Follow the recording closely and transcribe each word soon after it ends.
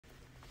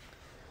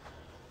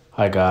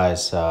Hi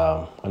guys,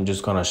 I'm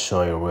just gonna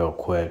show you real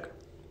quick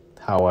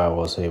how I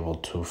was able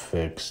to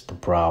fix the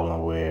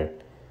problem where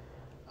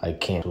I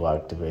can't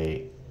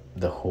activate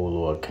the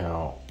Hulu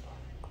account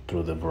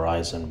through the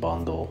Verizon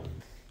bundle.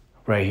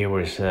 Right here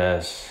where it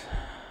says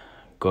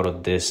go to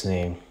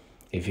Disney.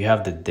 If you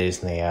have the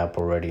Disney app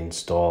already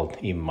installed,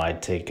 it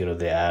might take you to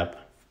the app.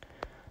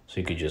 So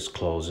you could just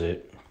close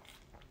it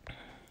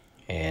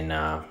and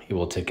it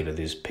will take you to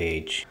this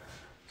page.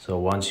 So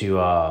once you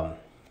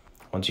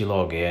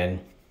log in,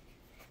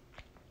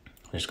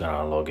 I'm just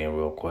gonna log in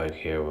real quick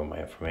here with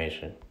my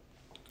information.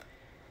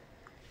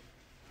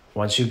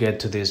 Once you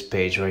get to this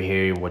page right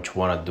here, what you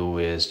wanna do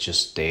is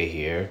just stay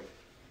here.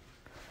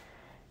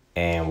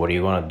 And what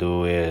you're gonna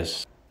do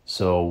is,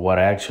 so what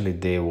I actually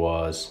did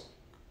was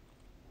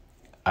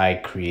I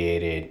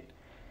created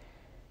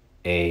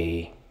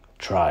a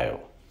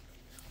trial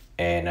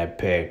and I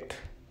picked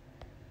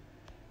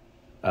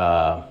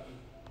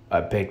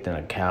an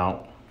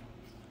account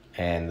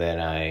and then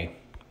I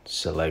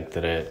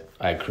selected it.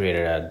 I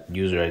created a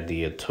user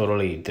ID, a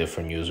totally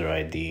different user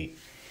ID.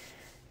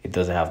 It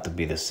doesn't have to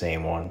be the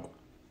same one.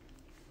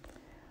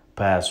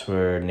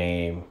 Password,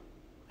 name,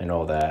 and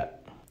all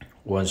that.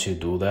 Once you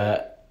do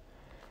that,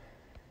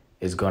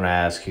 it's gonna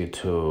ask you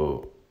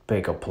to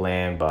pick a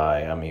plan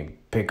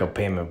pick a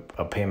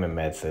payment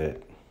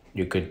method.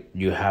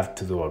 You have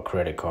to do a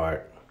credit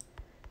card.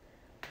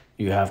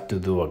 You have to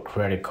do a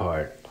credit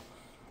card.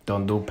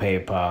 Don't do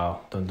PayPal,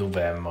 don't do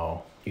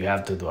Venmo. You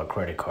have to do a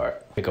credit card.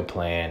 Pick a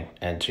plan,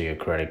 enter your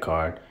credit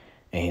card,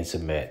 and hit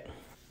submit.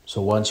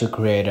 So once you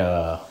create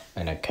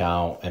an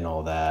account and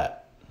all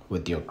that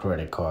with your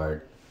credit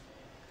card,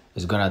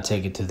 it's gonna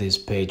take you to this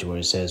page where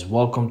it says,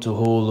 welcome to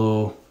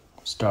Hulu,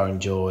 start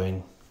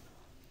enjoying,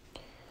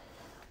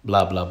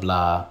 blah, blah,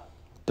 blah.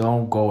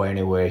 Don't go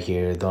anywhere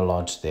here. Don't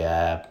launch the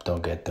app.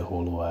 Don't get the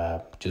Hulu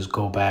app. Just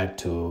go back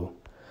to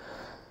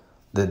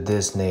the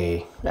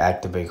Disney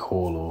Activate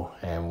Hulu.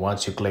 And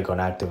once you click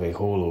on Activate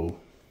Hulu,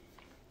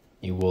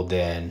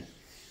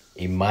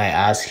 it might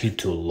ask you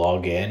to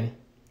log in.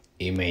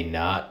 It may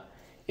not.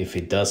 If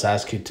it does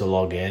ask you to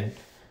log in,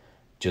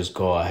 just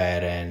go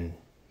ahead and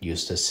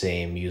use the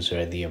same user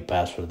ID and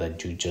password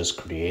that you just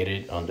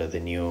created under the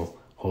new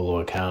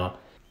Hulu account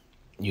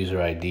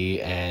user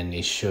ID, and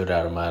it should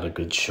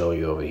automatically show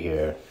you over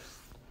here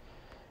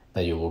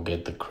that you will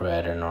get the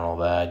credit and all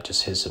that.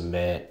 Just hit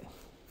submit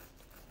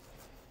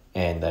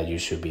and that you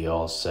should be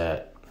all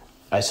set.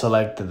 I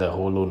selected the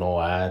Hulu no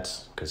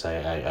ads because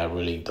I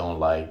really don't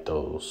like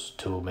those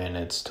 2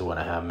 minutes,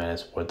 2.5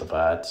 minutes worth of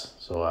ads.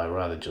 So I'd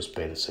rather just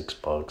pay the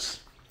 $6,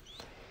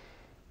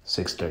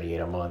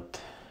 $6.38 a month,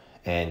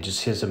 and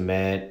just hit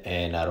submit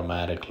and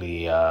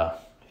automatically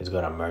it's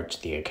gonna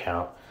merge the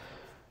account.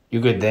 You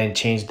could then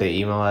change the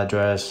email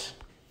address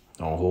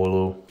on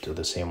Hulu to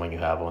the same one you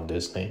have on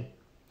Disney.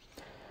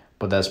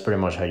 But that's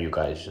pretty much how you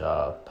guys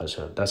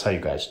that's how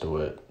you guys do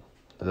it.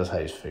 That's how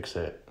you fix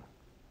it.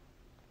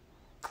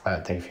 All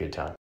right, thank you for your time.